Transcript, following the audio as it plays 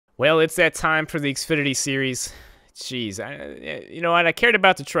Well, it's that time for the Xfinity Series. Jeez, you know what? I cared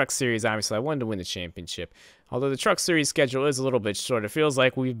about the Truck Series, obviously. I wanted to win the championship. Although the Truck Series schedule is a little bit short. It feels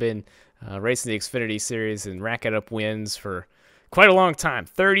like we've been racing the Xfinity Series and racking up wins for quite a long time.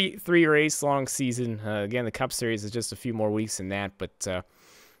 33-race long season. Again, the Cup Series is just a few more weeks than that. But,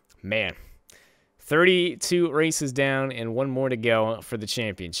 man, 32 races down and one more to go for the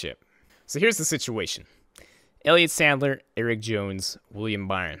championship. So here's the situation. Elliott Sadler, Erik Jones, William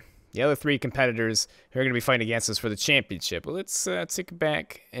Byron. The other three competitors who are going to be fighting against us for the championship. Well, let's take it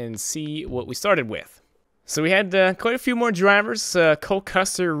back and see what we started with. So we had quite a few more drivers. Cole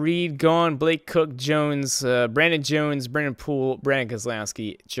Custer, Reed, Gaughan, Blake Cook, Jones, Brandon Jones, Brendan Poole, Brandon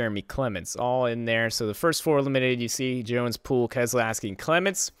Keselowski, Jeremy Clements, all in there. So the first four eliminated, you see, Jones, Poole, Keselowski, and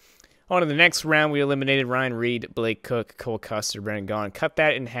Clements. On to the next round, we eliminated Ryan Reed, Blake Cook, Cole Custer, Brendan Gaughan. Cut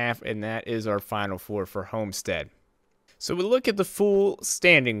that in half, and that is our final four for Homestead. So we look at the full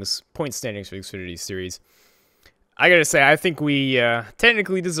standings, point standings for the Xfinity Series. I gotta say, I think we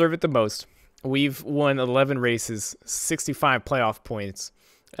technically deserve it the most. We've won 11 races, 65 playoff points.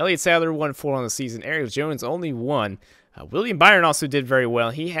 Elliott Sadler won 4 on the season. Erik Jones only 1. William Byron also did very well.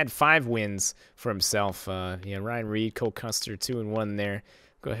 He had 5 wins for himself. Ryan Reed, Cole Custer, 2 and 1 there.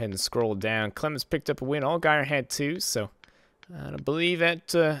 Go ahead and scroll down. Clements picked up a win. Allgaier had 2, so I believe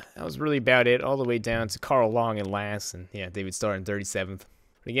that was really about it, all the way down to Carl Long in last, and yeah, David Starr in 37th.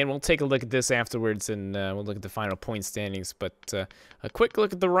 But again, we'll take a look at this afterwards, and we'll look at the final point standings. But a quick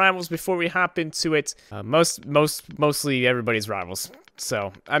look at the rivals before we hop into it. Mostly everybody's rivals.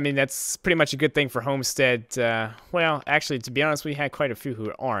 So, I mean, that's pretty much a good thing for Homestead. Well, actually, to be honest, we had quite a few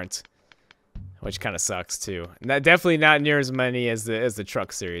who aren't, which kind of sucks too. Definitely not near as many as the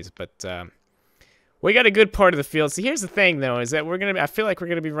Truck Series, but we got a good part of the field. So here's the thing, though, is that I feel like we're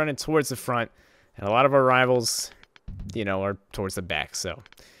gonna be running towards the front, and a lot of our rivals, are towards the back. So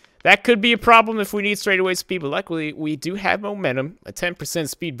that could be a problem if we need straightaway speed. But luckily, we do have momentum, a 10%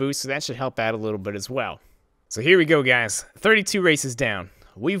 speed boost, so that should help out a little bit as well. So here we go, guys. 32 races down.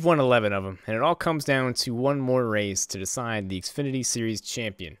 We've won 11 of them, and it all comes down to one more race to decide the Xfinity Series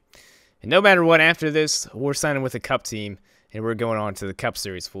champion. And no matter what, after this, we're signing with a Cup team, and we're going on to the Cup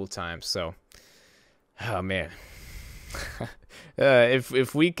Series full time. So, oh man,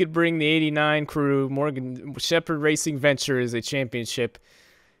 if we could bring the '89 crew, Morgan Shepherd Racing Ventures, a championship,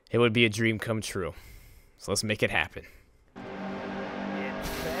 it would be a dream come true. So let's make it happen.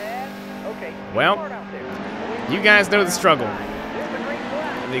 Well, you guys know the struggle.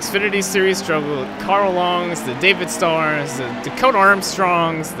 The Xfinity Series struggle, the Carl Longs, the David Starrs, the Dakota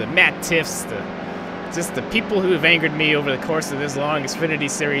Armstrongs, the Matt Tiffs, just the people who have angered me over the course of this long Xfinity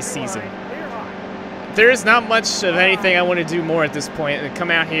Series season. There is not much of anything I want to do more at this point than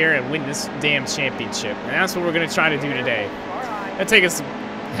come out here and win this damn championship. And that's what we're going to try to do today. It'll take us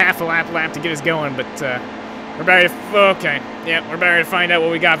half a lap to get us going, but we're about to find out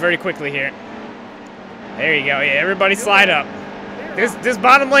what we got very quickly here. There you go. Yeah, everybody slide up. This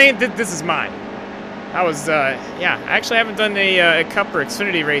bottom lane, this is mine. I actually haven't done a Cup or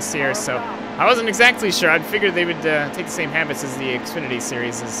Xfinity race here, so I wasn't exactly sure. I'd figured they would take the same habits as the Xfinity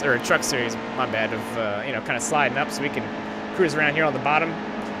Series, or Truck Series, my bad, of, kind of sliding up so we can cruise around here on the bottom.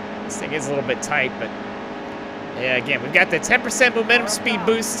 This thing is a little bit tight, but yeah, again, we've got the 10% momentum speed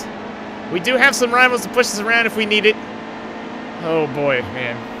boost. We do have some rivals to push us around if we need it. Oh boy,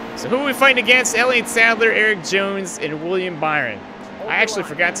 man. So who are we fighting against? Elliott Sadler, Erik Jones, and William Byron. I actually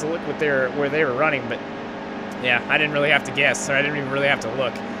forgot to look where they were running, but yeah, I didn't really have to guess, or I didn't even really have to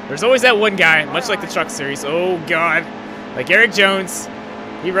look. There's always that one guy, much like the Truck Series. Oh God, like Erik Jones,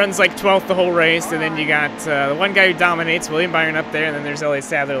 he runs like 12th the whole race, and then you got the one guy who dominates, William Byron up there, and then there's Elliott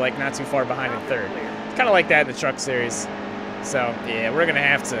Sadler like not too far behind in 3rd. It's kind of like that in the Truck Series. So yeah, we're gonna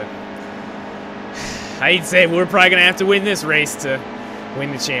have to. I hate to say it, we're probably gonna have to win this race to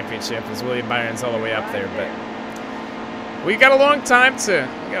win the championship, as William Byron's all the way up there, but. We got a long time to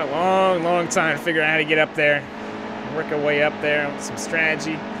figure out how to get up there. Work our way up there with some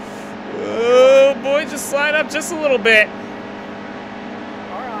strategy. Oh boy, just slide up just a little bit.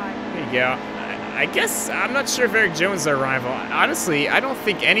 Alright. There you go. I guess I'm not sure if Erik Jones is our rival. Honestly, I don't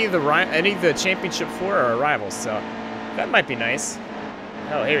think any of the championship 4 are our rivals, so that might be nice.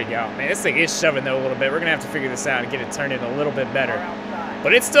 Oh, here we go. Man, this thing is shoving though a little bit. We're gonna have to figure this out and get it turned in a little bit better.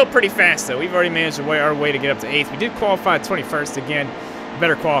 But it's still pretty fast, though. We've already managed our way to get up to 8th. We did qualify 21st again.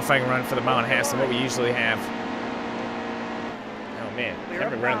 Better qualifying run for the mile-and-a-half than what we usually have. Oh, man. I've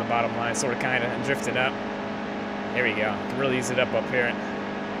been running the bottom line, sort of, kind of, and drifting up. There we go. I can really use it up here.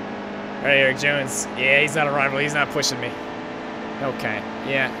 All right, Erik Jones. Yeah, he's not a rival. He's not pushing me. Okay.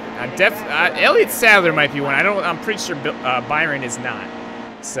 Yeah. Elliott Sadler might be one. I'm pretty sure Byron is not.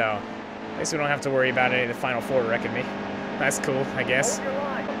 So, at least we don't have to worry about any of the Final Four wrecking me. That's cool, I guess. Hold your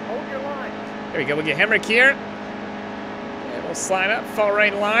line. Hold your line. There we go. We'll get Hemrick here. And we'll slide up, fall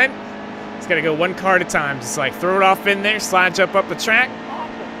right in line. Just got to go one car at a time. Just like throw it off in there, slide jump up the track,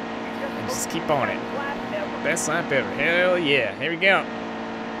 and just keep on it. Best lap ever. Hell yeah. Here we go.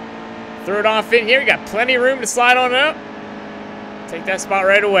 Throw it off in here. We got plenty of room to slide on up. Take that spot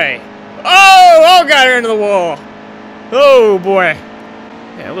right away. Oh, got her into the wall. Oh, boy.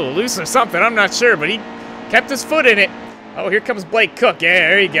 Yeah, a little loose or something. I'm not sure, but he kept his foot in it. Oh, here comes Blake Cook. Yeah,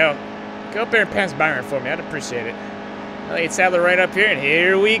 there you go. Go up there and pass Byron for me. I'd appreciate it. Elliott Sadler right up here, and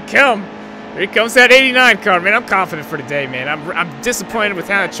here we come. Here comes that 89 car, man. I'm confident for today, man. I'm disappointed with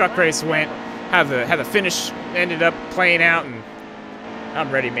how the truck race went, how the finish ended up playing out, and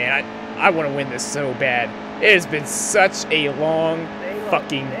I'm ready, man. I want to win this so bad. It has been such a long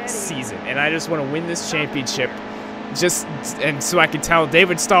fucking season, and I just want to win this championship. And so I can tell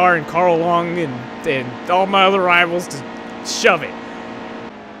David Starr and Carl Long and all my other rivals to shove it.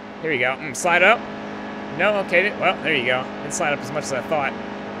 Here we go. Slide up. No, okay. Well, there you go. Didn't slide up as much as I thought.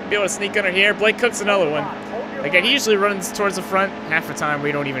 Be able to sneak under here. Blake Cook's another one. Again, he usually runs towards the front. Half the time,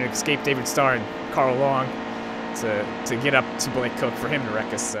 we don't even escape David Starr and Carl Long to get up to Blake Cook for him to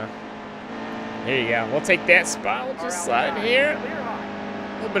wreck us. So here you go. We'll take that spot. We'll just slide here.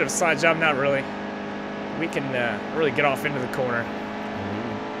 A little bit of a slide job, not really. We can really get off into the corner.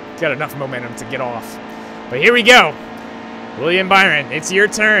 Got enough momentum to get off. But here we go. William Byron, it's your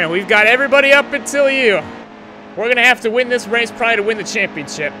turn. We've got everybody up until you. We're going to have to win this race probably to win the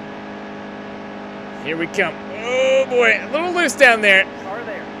championship. Here we come. Oh, boy. A little loose down there.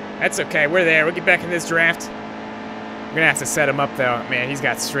 That's okay. We're there. We'll get back in this draft. We're going to have to set him up, though. Man, he's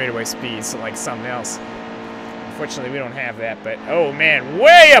got straightaway speed, so like something else. Unfortunately, we don't have that. But, oh, man,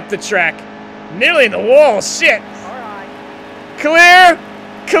 way up the track. Nearly in the wall. Shit. Clear.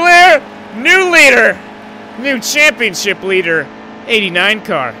 Clear. New leader. New championship leader. 89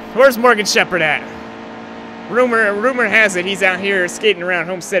 car. Where's Morgan Shepherd at? Rumor has it he's out here skating around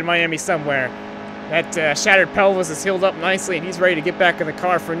Homestead, Miami somewhere. That shattered pelvis is healed up nicely, and he's ready to get back in the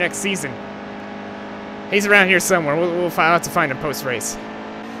car for next season. He's around here somewhere. We'll have to find him post-race.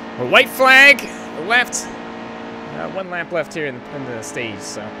 A white flag, left. 1 lap left here in the stage.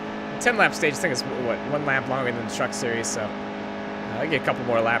 So, 10-lap stage. I think it's what 1 lap longer than the Truck Series. So, I get a couple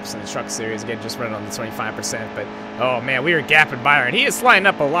more laps in the Truck Series. Again, just running on the 25%. But oh man, we were gapping Byron. He is sliding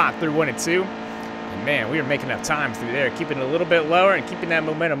up a lot through 1 and 2. And man, we were making up time through there, keeping it a little bit lower and keeping that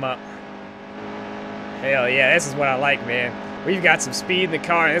momentum up. Hell yeah, this is what I like, man. We've got some speed in the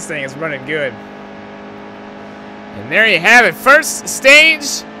car, and this thing is running good. And there you have it. First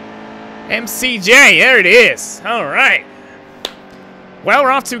stage, MCJ. There it is. All right. Well,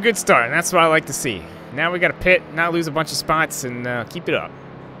 we're off to a good start, and that's what I like to see. Now we got to pit, not lose a bunch of spots, and keep it up.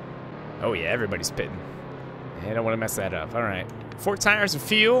 Oh, yeah, everybody's pitting. I don't want to mess that up. All right. 4 tires of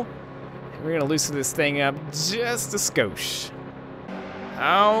fuel. We're going to loosen this thing up just a skosh.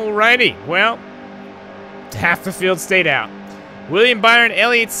 Alrighty, well, half the field stayed out. William Byron,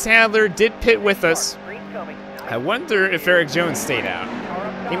 Elliott Sadler did pit with us. I wonder if Erik Jones stayed out.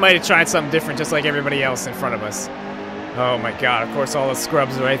 He might have tried something different just like everybody else in front of us. Oh my god, of course all the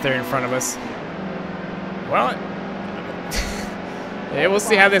scrubs are right there in front of us. Well, yeah, we'll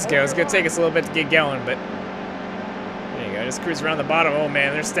see how this goes. It's going to take us a little bit to get going, but there you go. Just cruise around the bottom. Oh,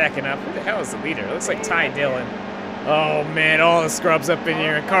 man, they're stacking up. Who the hell is the leader? It looks like Ty Dillon. Oh, man, all the scrubs up in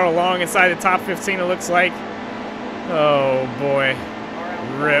here. Carl Long inside the top 15, it looks like. Oh, boy.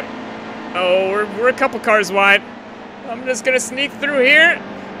 Rip. Oh, we're a couple cars wide. I'm just going to sneak through here.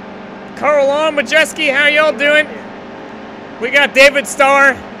 Carl Long, Majeski, how y'all doing? We got David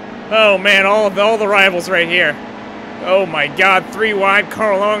Starr. Oh, man, all the rivals right here. Oh, my God, 3 wide,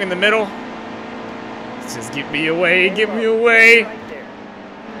 Carl Long in the middle. Let's just get me away, get me away.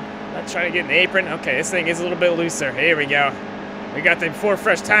 Not trying to get in the apron. Okay, this thing is a little bit looser. Here we go. We got them 4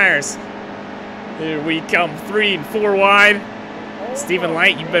 fresh tires. Here we come, 3 and 4 wide. Stephen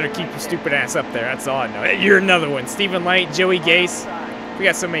Light, you better keep your stupid ass up there. That's all I know. You're another one. Stephen Light, Joey Gase. We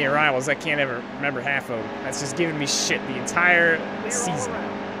got so many rivals, I can't ever remember half of them. That's just giving me shit the entire season.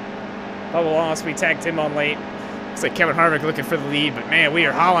 Bubba Wallace, we tagged him on late. Looks like Kevin Harvick looking for the lead, but man, we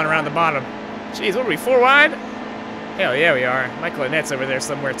are hauling around the bottom. Jeez, what are we, 4 wide? Hell yeah, we are. Michael Annette's over there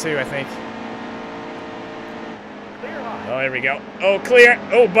somewhere too, I think. Oh, there we go. Oh, clear.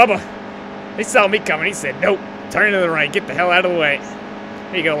 Oh, Bubba. He saw me coming. He said, nope. Turn to the right. Get the hell out of the way.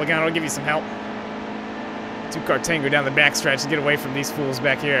 Here you go, Logano. I'll give you some help. 2-car tango down the backstretch to get away from these fools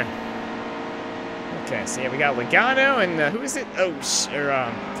back here. Okay, so yeah, we got Logano and who is it? Oh,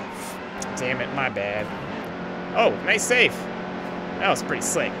 damn it, my bad. Oh, nice save. That was pretty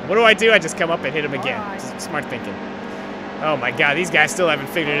slick. What do? I just come up and hit him again. Just smart thinking. Oh my God, these guys still haven't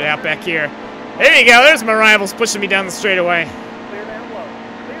figured it out back here. There you go. There's my rivals pushing me down the straightaway. Clear down low.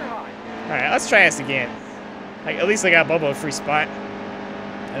 Clear high. All right, let's try this again. At least I got Bobo a free spot.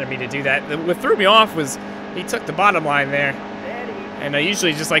 I didn't mean to do that. What threw me off was he took the bottom line there. And I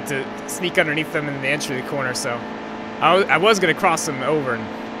usually just like to sneak underneath them in the entry of the corner, so I was going to cross them over,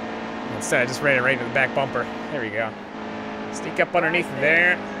 and instead I just ran it right into the back bumper. There we go. Sneak up underneath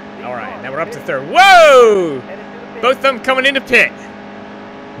there. All right, now we're up to third. Whoa! Both of them coming into pit.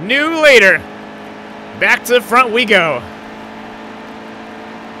 New later. Back to the front we go.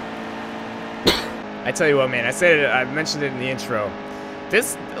 I tell you what, man, I mentioned it in the intro.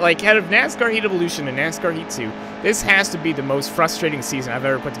 This, like, out of NASCAR Heat Evolution and NASCAR Heat 2, this has to be the most frustrating season I've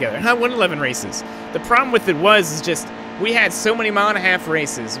ever put together. And I won 11 races. The problem with it is just, we had so many mile-and-a-half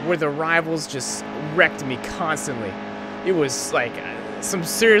races where the rivals just wrecked me constantly. It was, like, some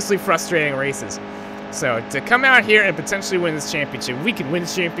seriously frustrating races. So, to come out here and potentially win this championship, we can win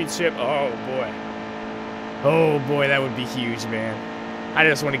this championship, oh boy. Oh boy, that would be huge, man. I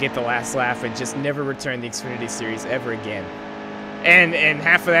just want to get the last laugh and just never return the Xfinity Series ever again. And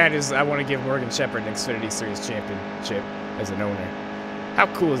half of that is I want to give Morgan Shepherd an Xfinity Series championship as an owner. How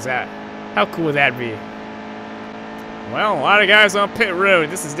cool is that? How cool would that be? Well, a lot of guys on pit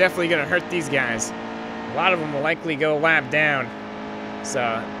road. This is definitely going to hurt these guys. A lot of them will likely go a lap down.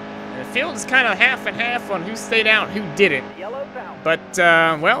 So the field is kind of half and half on who stayed out and who didn't. But,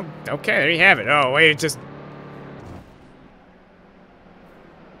 well, okay, there you have it. Oh, wait, it just...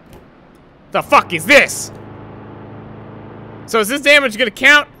 The fuck is this? So is this damage gonna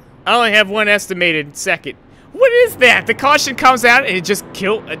count? I only have one estimated second. What is that? The caution comes out and it just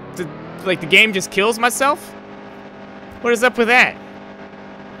like the game just kills myself? What is up with that?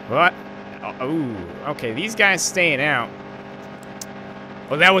 What? Oh, okay, these guys staying out.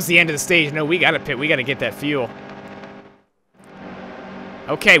 Well, that was the end of the stage. No, we gotta pit. We gotta get that fuel.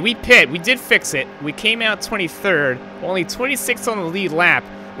 Okay, we pit. We did fix it. We came out 23rd. Only 26th on the lead lap.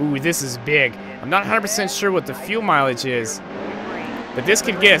 Ooh, this is big. I'm not 100% sure what the fuel mileage is, but this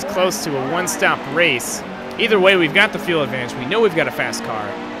could get us close to a one-stop race. Either way, we've got the fuel advantage. We know we've got a fast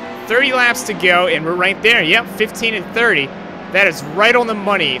car. 30 laps to go, and we're right there. Yep, 15 and 30. That is right on the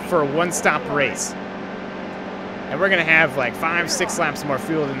money for a one-stop race. And we're going to have like 5-6 laps more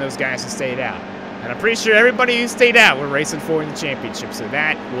fuel than those guys who stayed out. And I'm pretty sure everybody who stayed out we're racing for in the championship, so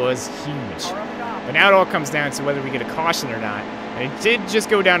that was huge. But now it all comes down to whether we get a caution or not. And it did just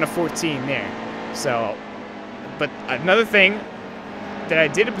go down to 14 there. So, but another thing that I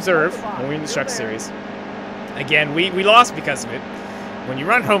did observe when we were in the Truck Series, again, we lost because of it. When you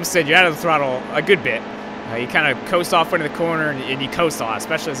run Homestead, you're out of the throttle a good bit. You kind of coast off into the corner, and you coast a lot,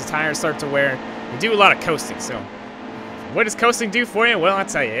 especially as the tires start to wear. You do a lot of coasting, so what does coasting do for you? Well, I'll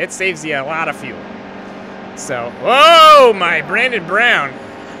tell you, it saves you a lot of fuel. So, whoa, my Brandon Brown.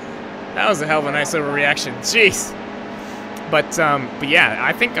 That was a hell of a nice overreaction. Jeez. But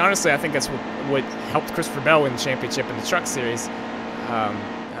yeah, honestly, I think that's what helped Christopher Bell win the championship in the Truck Series.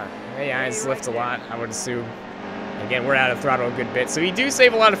 Hey, eyes lift a lot, I would assume. Again, we're out of throttle a good bit. So you do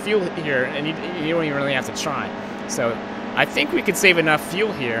save a lot of fuel here, and you don't even really have to try. So I think we could save enough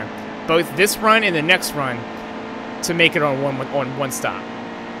fuel here, both this run and the next run, to make it on one stop.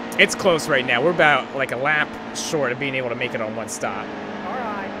 It's close right now. We're about like a lap short of being able to make it on one stop. All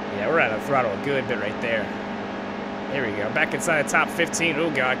right. Yeah, we're out of throttle a good bit right there. There we go. Back inside the top 15. Oh,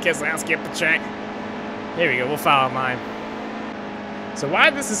 God. Keselowski up the track. There we go. We'll follow mine. So why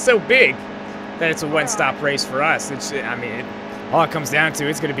this is so big that it's a one-stop race for us, all it comes down to,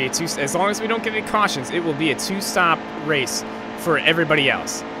 it's going to be as long as we don't get any cautions, it will be a two-stop race for everybody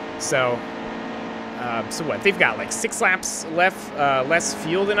else. So, so what? They've got like 6 laps left, less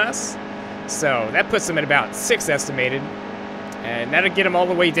fuel than us. So that puts them at about 6 estimated. And that'll get them all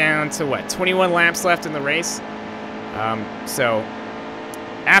the way down to what? 21 laps left in the race. So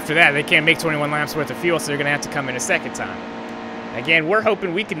after that, they can't make 21 laps worth of fuel, so they're going to have to come in a second time. Again, we're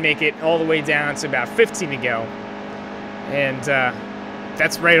hoping we can make it all the way down to about 15 to go. And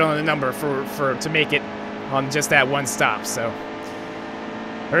that's right on the number to make it on just that one stop. So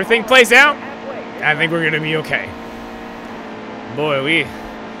if everything plays out, I think we're going to be okay. Boy,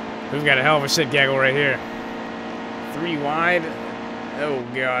 we've got a hell of a shit gaggle right here. 3 wide. Oh,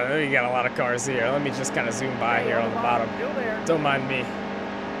 God. You got a lot of cars here. Let me just kind of zoom by here on the bottom. Don't mind me.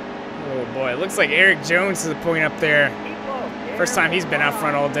 Oh, boy. It looks like Erik Jones is pointing up there. First time he's been out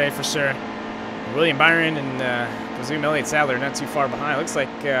front all day for sure. William Byron and presume Elliott Sadler not too far behind. Looks like,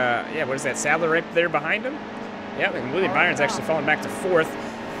 yeah, what is that? Sadler right there behind him? Yeah, and William Byron's actually falling back to 4th.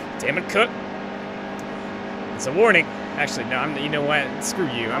 Damn it, Cook. It's a warning. Actually, no. You know what? Screw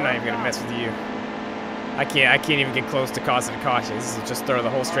you. I'm not even gonna mess with you. I can't even get close to causing a caution. This will just throw the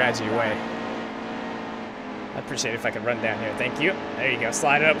whole strategy away. I'd appreciate it if I could run down here. Thank you. There you go.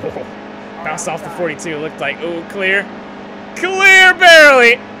 Slide it up. Oh, bounced off the 42. Looked like, oh, clear. Clear,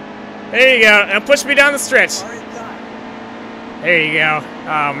 barely. There you go. Now push me down the stretch. There you go.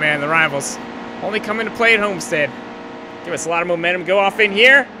 Oh, man, the rivals only come into play at Homestead. Give us a lot of momentum. Go off in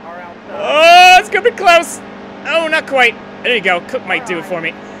here. Oh, it's going to be close. Oh, not quite. There you go. Cook might do it for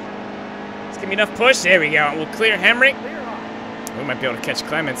me. Let's give me enough push. There we go. We'll clear Henry. We might be able to catch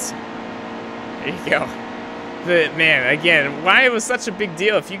Clements. There you go. Man, again, why it was such a big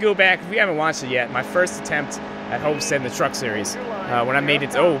deal. If you go back, if we haven't watched it yet, my first attempt at Homestead in the Truck Series, when I made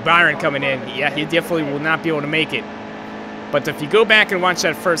it, oh, Byron coming in. Yeah, he definitely will not be able to make it. But if you go back and watch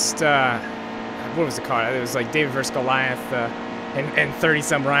that first, what was it called? It was like David versus Goliath and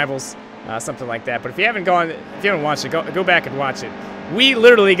 30-some rivals, something like that. But if you haven't watched it, go back and watch it. We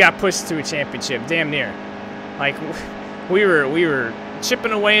literally got pushed to a championship, damn near. Like, we were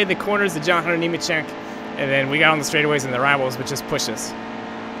chipping away the corners of John Hunter Nemechek, and then we got on the straightaways and the rivals would just push us.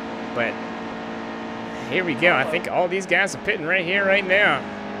 But here we go. I think all these guys are pitting right here, right now.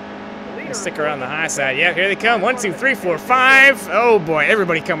 I'm gonna stick around the high side. Yeah, here they come. 1, 2, 3, 4, 5. Oh boy,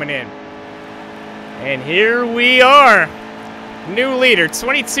 everybody coming in. And here we are. New leader.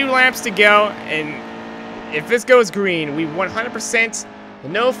 22 laps to go. And if this goes green, we 100%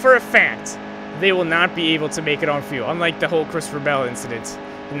 know for a fact they will not be able to make it on fuel. Unlike the whole Christopher Bell incident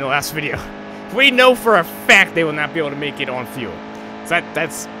in the last video. We know for a fact they will not be able to make it on fuel. So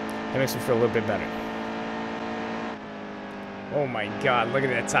that makes me feel a little bit better. Oh my God, look at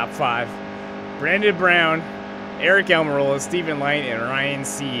that top 5. Brandon Brown, Eric Almirola, Stephen Light, and Ryan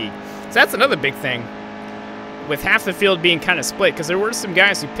Sieg. So that's another big thing. With half the field being kind of split, because there were some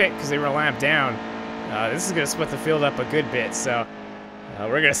guys who picked because they were a lap down. This is going to split the field up a good bit. So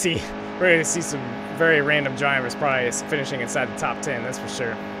we're going to see some very random drivers probably finishing inside the top 10. That's for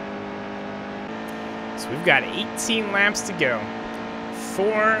sure. So we've got 18 laps to go.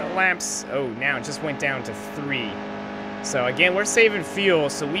 4 laps. Oh, now it just went down to 3. So again, we're saving fuel,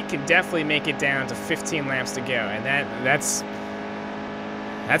 so we can definitely make it down to 15 laps to go, and that's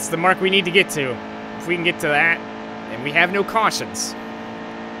the mark we need to get to. If we can get to that, and we have no cautions,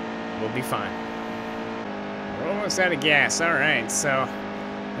 we'll be fine. We're almost out of gas. All right, so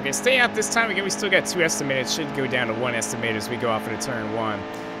we're gonna stay out this time. Again, we still got 2 estimated. Should go down to 1 estimated as we go off into turn 1.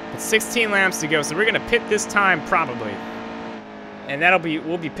 But 16 laps to go, so we're gonna pit this time probably, and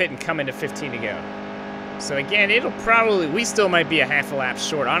we'll be pitting coming to 15 to go. So again, we still might be a half a lap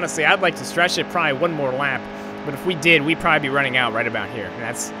short. Honestly, I'd like to stretch it probably 1 more lap, but if we did, we'd probably be running out right about here, and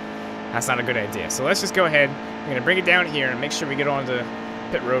that's not a good idea. So let's just go ahead. We're gonna bring it down here and make sure we get onto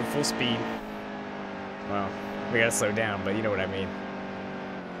pit road full speed. Well, we gotta slow down, but you know what I mean.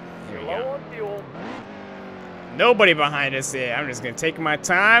 Here we go. Nobody behind us. Yeah, I'm just gonna take my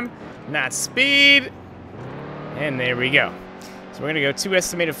time, not speed, and there we go. So we're gonna go 2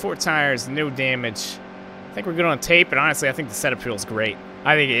 estimated 4 tires, no damage. I think we're good on tape, and honestly, I think the setup feels great.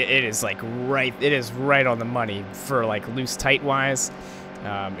 I think it is like right on the money for like loose tight wise.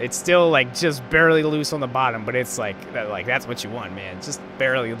 It's still like just barely loose on the bottom, but it's like that's what you want, man. Just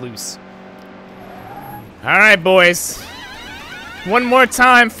barely loose. All right, boys. 1 more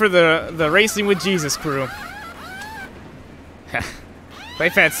time for the Racing with Jesus crew.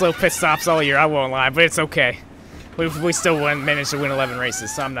 They've had slow pit stops all year, I won't lie, but it's okay. We still managed to win 11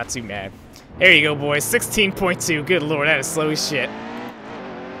 races, so I'm not too mad. There you go, boys. 16.2. Good lord, that is slow as shit.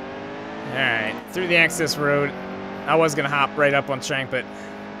 Alright, through the access road. I was going to hop right up on track, but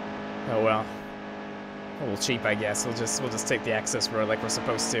oh well. A little cheap, I guess. We'll just take the access road like we're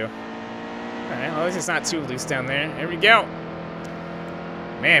supposed to. Alright, well, at least it's not too loose down there. There we go.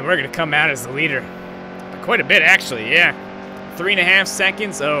 Man, we're going to come out as the leader. Quite a bit, actually, yeah. 3.5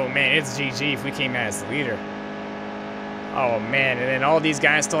 seconds. Oh, man, it's GG if we came out as the leader. Oh, man, and then all these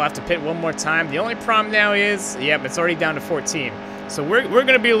guys still have to pit 1 more time. The only problem now is, yep, it's already down to 14. So we're going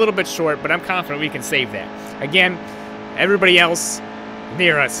to be a little bit short, but I'm confident we can save that. Again, everybody else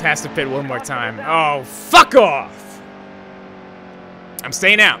near us has to pit 1 more time. Oh, fuck off! I'm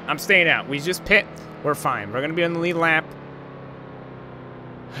staying out. I'm staying out. We just pit. We're fine. We're going to be on the lead lap.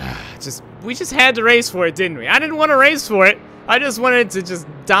 We just had to race for it, didn't we? I didn't want to race for it. I just wanted to just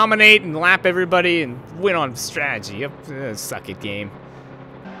dominate and lap everybody and win on strategy. Suck it, game.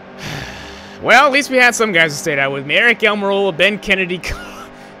 Well, at least we had some guys who stayed out with me. Eric Almirola, Ben Kennedy,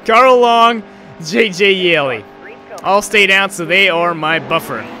 Carl Long, JJ Yaley. All stayed out, so they are my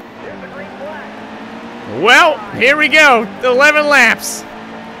buffer. Well, here we go. 11 laps.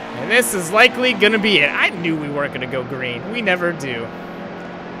 And this is likely going to be it. I knew we weren't going to go green. We never do.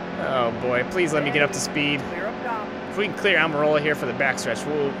 Oh, boy. Please let me get up to speed. Clear up top. If we can clear Almirola here for the backstretch,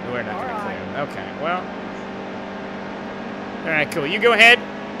 we're not going to clear him. Okay, well. All right, cool. You go ahead.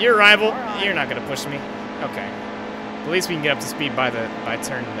 Your rival. You're not going to push me. Okay. At least we can get up to speed by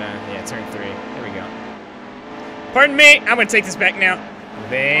turn, turn 3. There we go. Pardon me. I'm going to take this back now.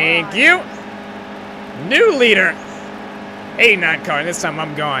 Thank you. New leader. 89 car, and this time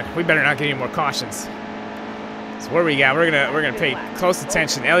I'm gone. We better not get any more cautions. So what do we got? We're gonna pay close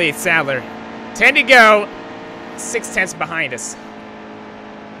attention. Elliott Sadler, 10 to go, 6/10 behind us.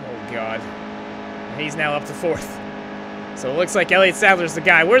 Oh God, he's now up to 4th. So it looks like Elliott Sadler's the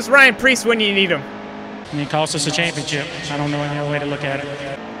guy. Where's Ryan Preece when you need him? And he cost us a championship. I don't know any other way to look at it.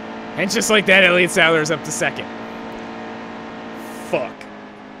 And just like that, Elliott Sadler's up to 2nd. Fuck.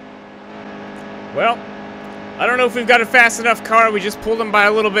 Well, I don't know if we've got a fast enough car. We just pulled him by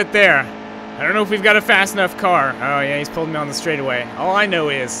a little bit there. I don't know if we've got a fast enough car. Oh, yeah, he's pulled me on the straightaway. All I know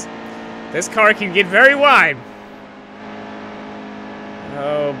is this car can get very wide.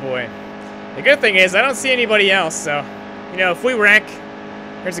 Oh, boy. The good thing is I don't see anybody else, so, you know, if we wreck,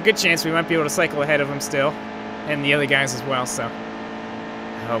 there's a good chance we might be able to cycle ahead of him still, and the other guys as well, so.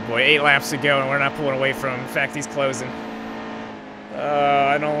 Oh, boy, 8 laps to go, and we're not pulling away from him. In fact, he's closing. Oh,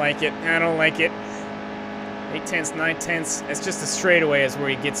 I don't like it. I don't like it. 8/10, 9/10. It's just the straightaway is where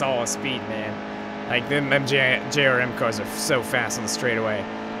he gets all his speed, man. Like, them JRM cars are so fast on the straightaway.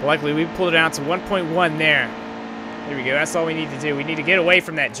 But luckily, we pulled it down to 1.1 there. There we go. That's all we need to do. We need to get away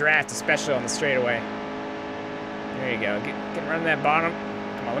from that draft, especially on the straightaway. There you go. Get around that bottom.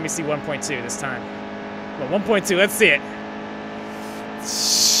 Come on, let me see 1.2 this time. Come on, 1.2. Let's see it.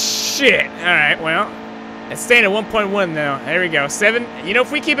 Shit. All right, well, it's staying at 1.1 now. There we go. 7. You know,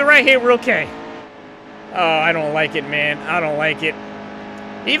 if we keep it right here, we're okay. Oh, I don't like it, man. I don't like it.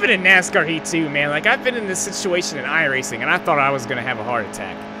 Even in NASCAR Heat 2, man. Like, I've been in this situation in iRacing, and I thought I was going to have a heart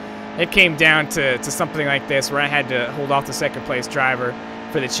attack. It came down to something like this, where I had to hold off the 2nd place driver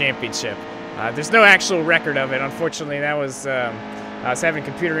for the championship. There's no actual record of it. Unfortunately, that was... I was having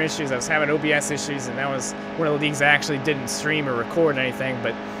computer issues. I was having OBS issues, and that was one of the leagues I actually didn't stream or record anything.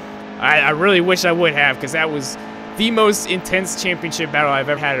 But I really wish I would have, because that was the most intense championship battle I've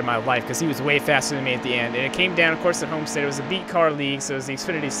ever had in my life, because he was way faster than me at the end. And it came down, of course, at Homestead. It was a beat car league, so it was the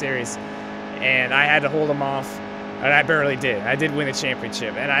Xfinity Series. And I had to hold him off, and I barely did. I did win the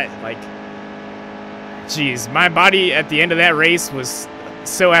championship. And geez, my body at the end of that race was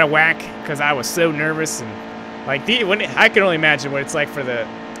so out of whack, because I was so nervous. And, I can only imagine what it's like for the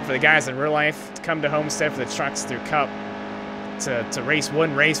guys in real life to come to Homestead for the trucks through Cup to race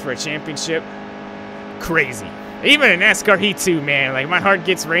one race for a championship. Crazy. Even in NASCAR Heat 2, man, like, my heart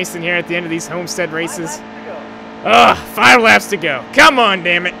gets racing here at the end of these Homestead races. 5 laps to go. Ugh, 5 laps to go. Come on,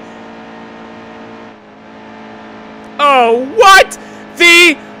 damn it. Oh, what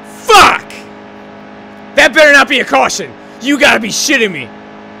the fuck? That better not be a caution. You gotta be shitting me.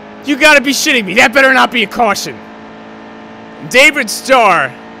 You gotta be shitting me. That better not be a caution. David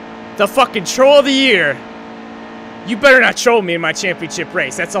Starr, the fucking troll of the year. You better not troll me in my championship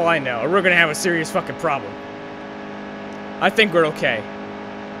race. That's all I know, or we're gonna have a serious fucking problem. I think we're okay.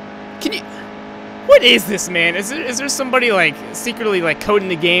 Can you... What is this, man? Is there somebody, like, secretly, like, coding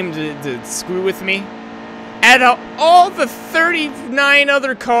the game to screw with me? Out of all the 39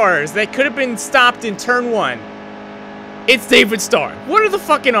 other cars that could have been stopped in turn 1, it's David Starr. What are the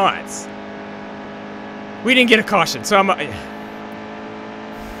fucking odds? We didn't get a caution, so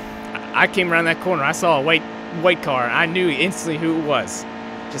I came around that corner. I saw a white car. I knew instantly who it was.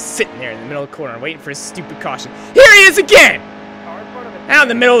 Just sitting there in the middle of the corner waiting for his stupid caution. Here he is again! Car in front of it. Out in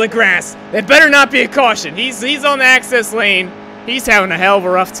the middle of the grass. There better not be a caution. He's on the access lane. He's having a hell of a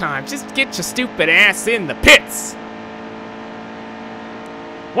rough time. Just get your stupid ass in the pits.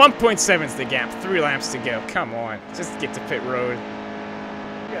 1.7 is the gap. 3 laps to go. Come on. Just get to pit road.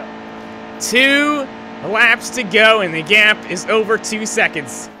 Go. 2 laps to go, and the gap is over 2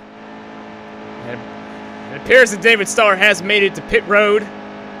 seconds. It appears that David Starr has made it to pit road.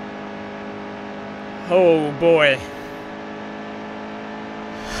 Oh, boy.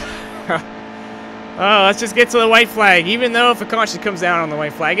 Oh, let's just get to the white flag. Even though if a caution comes down on the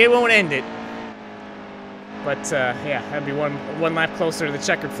white flag, it won't end it. But, yeah, that'd be one lap closer to the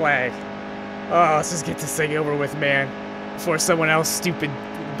checkered flag. Oh, let's just get this thing over with, man. Before someone else stupid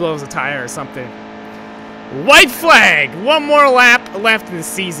blows a tire or something. White flag! 1 more lap left in the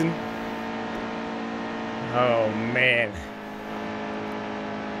season. Oh, man.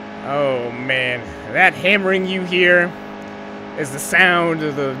 Oh, man. That hammering you hear is the sound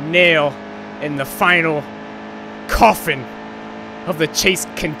of the nail in the final coffin of the Chase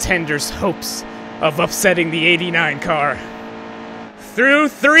contenders' hopes of upsetting the 89 car. Through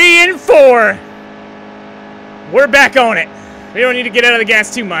 3 and 4, we're back on it. We don't need to get out of the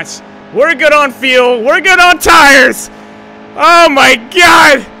gas too much. We're good on fuel. We're good on tires. Oh my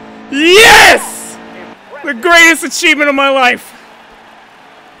God! Yes! The greatest achievement of my life.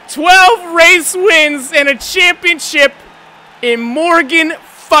 12 race wins and a championship in Morgan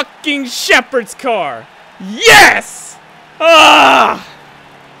fucking Shepherd's car. Yes! Ah!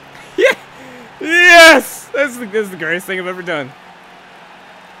 Yeah. Yes! This is the greatest thing I've ever done.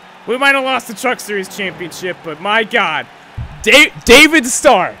 We might have lost the Truck Series championship, but my God. David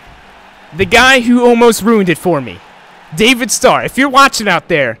Starr, the guy who almost ruined it for me. David Starr, if you're watching out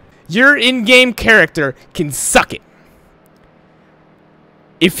there, your in-game character can suck it.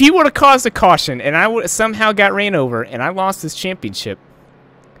 If he would have caused a caution and I would somehow got ran over and I lost this championship,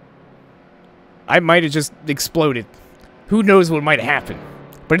 I might have just exploded. Who knows what might have happened.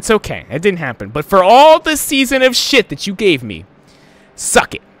 But it's okay. It didn't happen. But for all the season of shit that you gave me,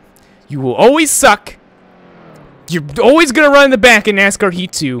 suck it. You will always suck. You're always going to run in the back in NASCAR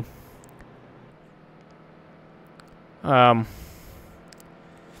Heat 2.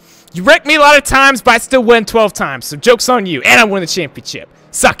 You wrecked me a lot of times, but I still win 12 times. So joke's on you. And I won the championship.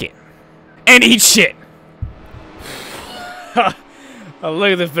 Suck it. And eat shit. Oh,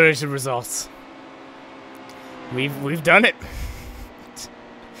 look at the finishing results. We've done it.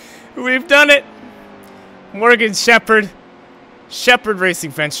 We've done it. Morgan Shepherd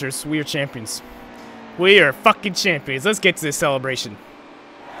Racing Ventures. We are champions. We are fucking champions. Let's get to this celebration.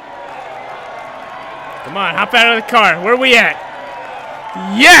 Come on, hop out of the car. Where are we at?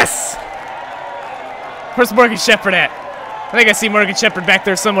 Yes! Where's Morgan Shepherd at? I think I see Morgan Shepherd back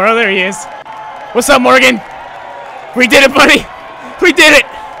there somewhere. Oh, there he is. What's up, Morgan? We did it, buddy. We did it.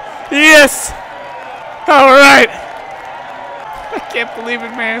 Yes. All right. I can't believe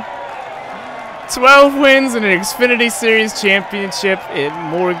it, man. 12 wins and an Xfinity Series championship in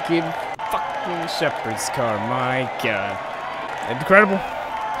Morgan fucking Shepherd's car. My God. Incredible.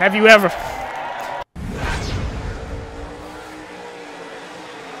 Have you ever?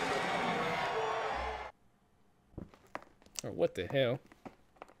 Oh, what the hell?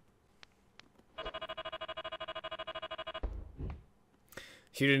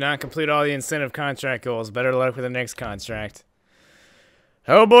 You did not complete all the incentive contract goals. Better luck with the next contract.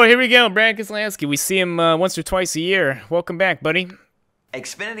 Oh boy, here we go. Brad Keselowski. We see him once or twice a year. Welcome back, buddy.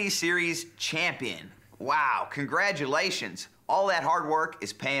 Xfinity Series champion. Wow, congratulations. All that hard work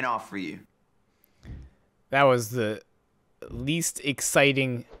is paying off for you. That was the least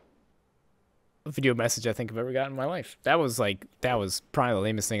exciting video message I think I've ever gotten in my life. That was probably the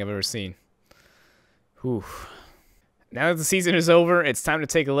lamest thing I've ever seen. Whew. Now that the season is over, it's time to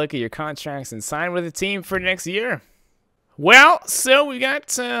take a look at your contracts and sign with a team for next year. Well, so we got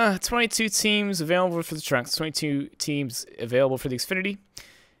 22 teams available for the trucks, 22 teams available for the Xfinity,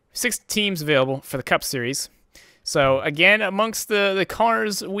 6 teams available for the Cup Series. So again, amongst the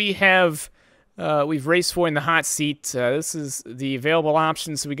cars we have, we've raced for in the hot seat. This is the available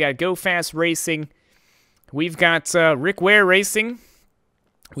options. So we got Go Fast Racing. We've got Rick Ware Racing.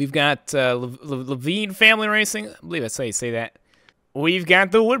 We've got Levine Family Racing. I believe that's how you say that. We've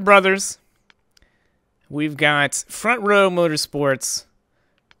got the Wood Brothers. We've got Front Row Motorsports.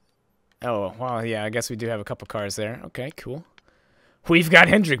 Oh, well, yeah, I guess we do have a couple cars there. Okay, cool. We've got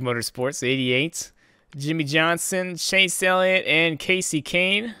Hendrick Motorsports, 88. Jimmy Johnson, Chase Elliott, and Casey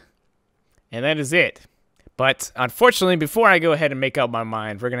Kane. And that is it. But unfortunately, before I go ahead and make up my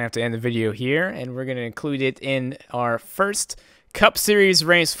mind, we're going to have to end the video here, and we're going to include it in our first Cup Series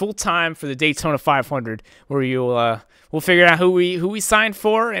race full-time for the Daytona 500, where we'll figure out who we signed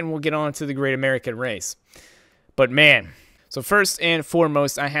for, and we'll get on to the Great American Race. But man, so first and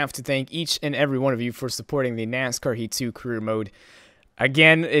foremost, I have to thank each and every one of you for supporting the NASCAR Heat 2 career mode.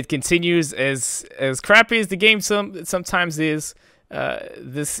 Again, it continues as crappy as the game sometimes is.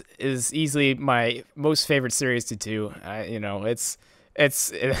 This is easily my most favorite series to do. It's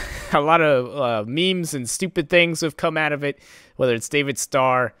a lot of memes and stupid things have come out of it, whether it's David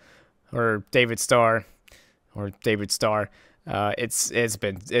Starr or David Starr or David Starr. It's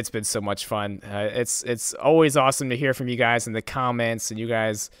been so much fun. It's always awesome to hear from you guys in the comments, and you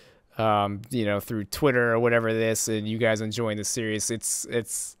guys through Twitter or whatever this, and you guys enjoying the series.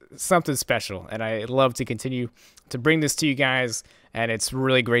 It's something special, and I love to continue to bring this to you guys, and it's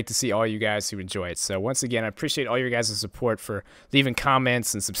really great to see all you guys who enjoy it. So once again, I appreciate all your guys' support for leaving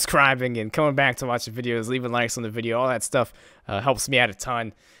comments and subscribing and coming back to watch the videos, leaving likes on the video. All that stuff helps me out a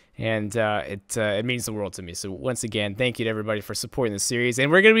ton. and it means the world to me. So once again, thank you to everybody for supporting the series,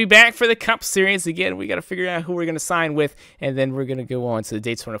 and we're going to be back for the Cup Series again. We got to figure out who we're going to sign with, and then we're going to go on to the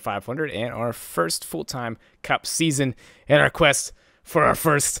Daytona 500 and our first full-time Cup season and our quest for our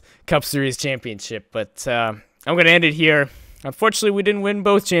first Cup Series championship. But I'm going to end it here. Unfortunately, we didn't win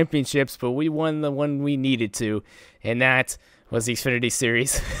both championships, but we won the one we needed to, and that was the Xfinity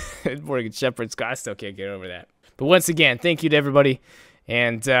Series. Morgan Shepherd's I still can't get over that. But once again, thank you to everybody,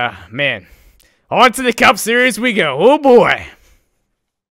 and man, on to the Cup Series we go. Oh boy.